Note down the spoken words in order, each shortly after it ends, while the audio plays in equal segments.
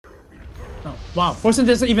Oh, wow. Forsen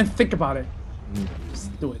doesn't even think about it.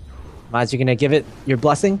 Just do it. Maz, you gonna give it your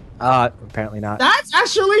blessing? Apparently not. That's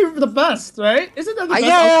actually the best, right? Isn't that the best?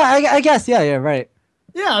 Yeah, I guess. Yeah, right.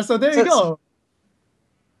 Yeah, so there you go.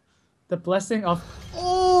 The blessing of...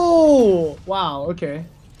 Oh! Wow, okay.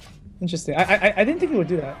 Interesting. I didn't think he would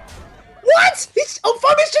do that. What?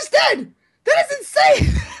 Fabi's just dead! That is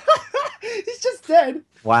insane! He's just dead.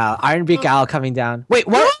 Wow, Iron Beak Owl coming down. Wait,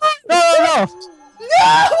 what? No! No!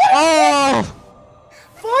 Oh!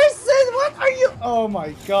 Forsen, what are you? Oh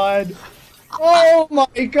my god. Oh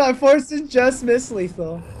my god, Forsen just missed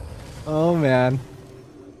lethal. Oh man.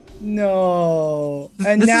 No.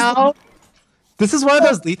 And now... This is one of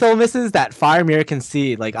those lethal misses that Firemirror can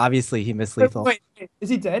see. Like, obviously, he missed lethal. Wait, is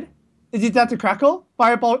he dead? Is he dead to Crackle?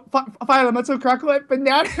 Fireball, Fire Elemental Crackle at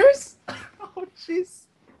Bananas? Oh, jeez.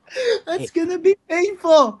 That's gonna be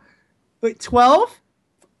painful. Wait, 12?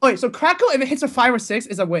 Wait, so Crackle, if it hits a 5 or 6,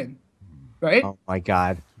 is a win. Right? Oh my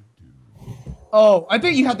god. Oh, I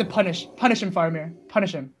think you have to punish. Punish him, Firemirror.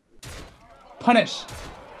 Punish him. Punish.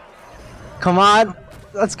 Come on.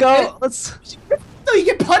 Let's go. Let's... No, you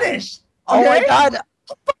get punished. Oh my god.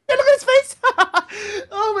 Oh, look at his face.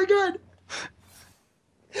 Oh my god.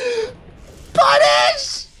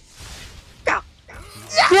 Punish!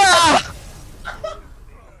 Yeah!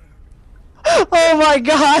 Oh my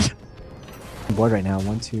god. Board right now.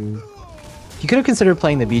 1, 2. You could have considered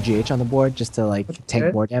playing the BGH on the board just to like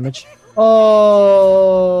tank more damage.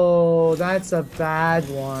 Oh, that's a bad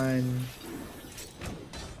one.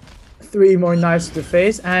 3 more knives to the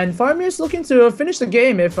face, and Faramir's looking to finish the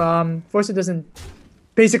game if Forsen doesn't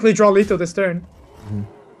basically draw lethal this turn.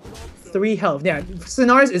 3 health. Yeah,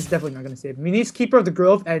 Stenaris is definitely not gonna save him. He needs Keeper of the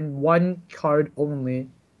Grove and 1 card only.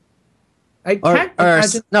 I can't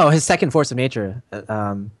imagine. No, his second Force of Nature.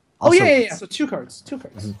 Oh yeah. So 2 cards. 2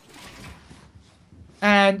 cards.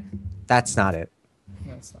 And that's not it.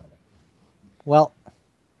 that's not it. Well,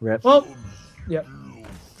 rip. Well, yep.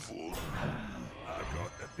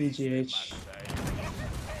 BGH.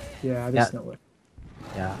 Yeah, there's no way.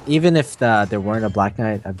 Yeah, even if there weren't a Black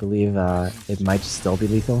Knight, I believe it might still be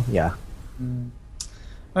lethal. Yeah.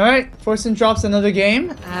 Alright, Forsen drops another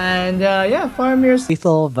game, and yeah, Faramir's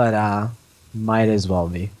lethal, but might as well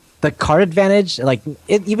be. The card advantage, like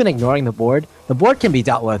even ignoring the board can be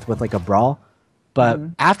dealt with like a brawl, but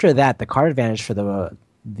after that, the card advantage for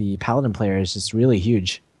the Paladin player is just really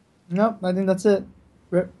huge. Nope, I think that's it.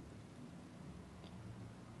 Rip.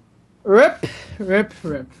 Rip.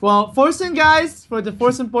 Well, Forsen, guys, for the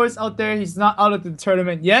Forsen boys out there, he's not out of the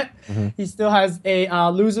tournament yet. He still has a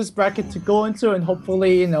losers bracket to go into, and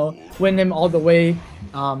hopefully, win him all the way,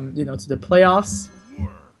 to the playoffs.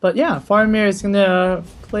 But yeah, Faramir is gonna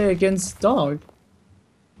play against Dog.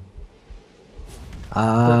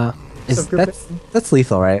 That's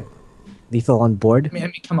lethal, right? Lethal on board. I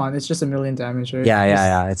mean, come on, it's just a 1,000,000 damage, right?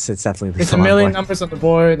 Yeah. It's definitely lethal. It's a 1,000,000 numbers on the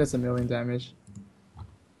board. That's a 1,000,000 damage.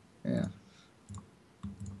 Yeah.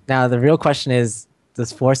 Now the real question is,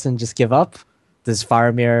 does Forsen just give up? Does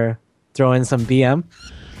Faramir throw in some BM?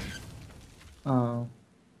 Oh.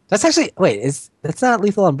 That's actually that's not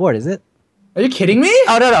lethal on board, is it? Are you kidding me?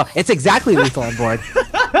 Oh no, it's exactly lethal on board.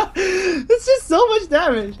 It's just so much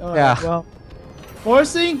damage. All right, yeah. Well,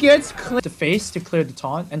 Forsen gets the face to clear the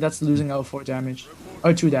taunt, and that's losing out 4 damage,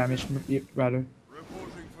 or 2 damage rather.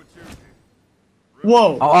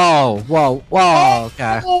 Whoa! Whoa!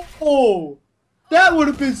 Okay. Oh! That would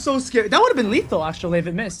have been so scary. That would have been lethal actually if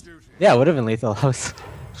it missed. Yeah, it would have been lethal.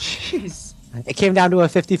 Jeez. It came down to a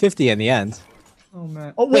 50-50 in the end. Oh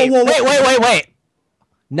man. Oh wait.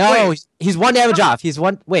 No, he's 1 damage off. He's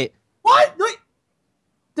one. Wait. What?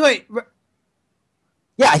 Wait.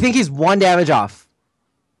 Yeah, I think he's 1 damage off.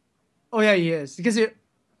 Oh yeah, he is, because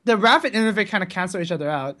the Wrath and Innervate kind of cancel each other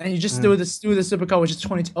out, and you just do the super card, which is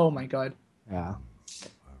 22. Oh my god. Yeah.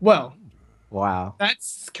 Well. Wow.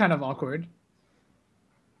 That's kind of awkward.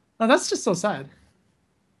 No, that's just so sad.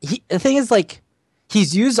 The thing is, like,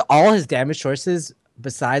 he's used all his damage sources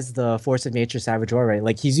besides the Force of Nature Savage War, right?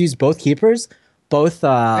 Like, he's used both Keepers, both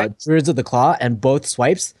Druids of the Claw, and both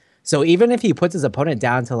Swipes. So even if he puts his opponent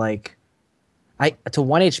down to, like, to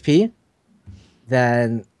 1 HP,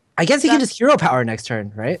 then I guess he can just Hero Power next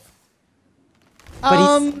turn, right?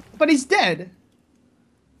 But he's dead.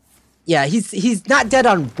 Yeah, he's not dead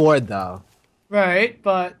on board, though. Right,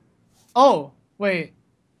 but... Oh, wait.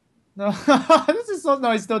 No, this is so...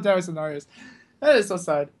 No, he's still dead with Scenarios. That is so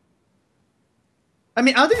sad. I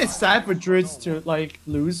mean, I don't think it's sad for Druids to, like,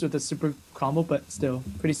 lose with a super combo, but still,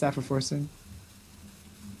 pretty sad for Forsen.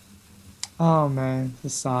 Oh, man. The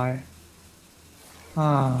sigh.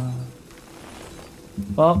 Ah.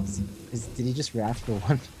 Well... Did he just Wrath for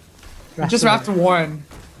 1? Just wrapped one.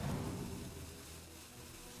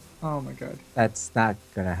 Oh my god. That's not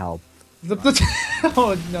gonna help.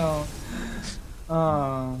 Oh no.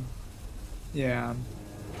 Yeah.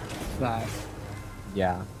 That.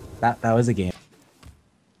 Yeah, that was a game.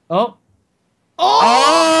 Oh.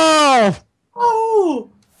 Oh! Oh!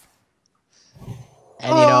 And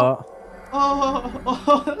you know,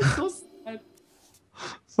 That's so sad.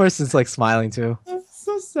 Forson's like smiling too. That's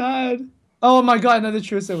so sad. Oh my god, another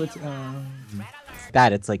Trusa with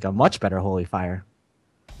That it's like a much better Holy Fire.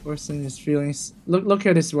 Forson his feelings. Look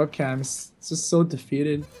at his webcam. It's just so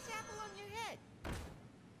defeated.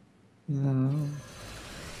 No.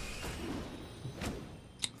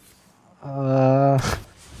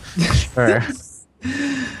 Sure.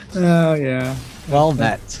 Oh yeah. Well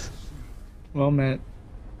met. Well met.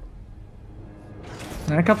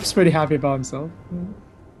 Nankup's pretty happy about himself.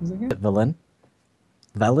 Is it? Villain.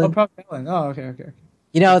 Oh, Velen? probably Ellen. Oh, okay.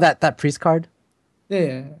 You know that priest card?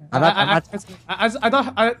 Yeah. I'm not- I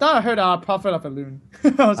thought I heard Prophet of Elune.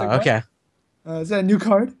 I was like, what? Okay. Is that a new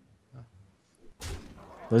card?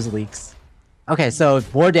 Those leaks. Okay, so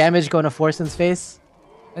more damage going to Forson's face.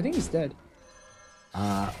 I think he's dead.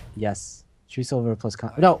 Yes. True silver plus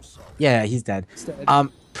no. Yeah, he's dead. He's dead.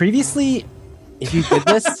 Previously, if you did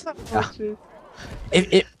this,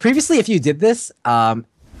 if you did this, and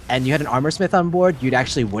you had an armor smith on board, you'd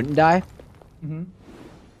actually wouldn't die. Mm-hmm.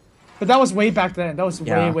 But that was way back then. That was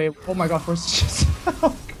way. Oh my god, Forson just.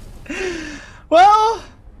 Well,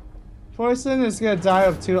 Forson is gonna die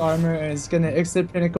of 2 armor and is gonna exit Pinnacle.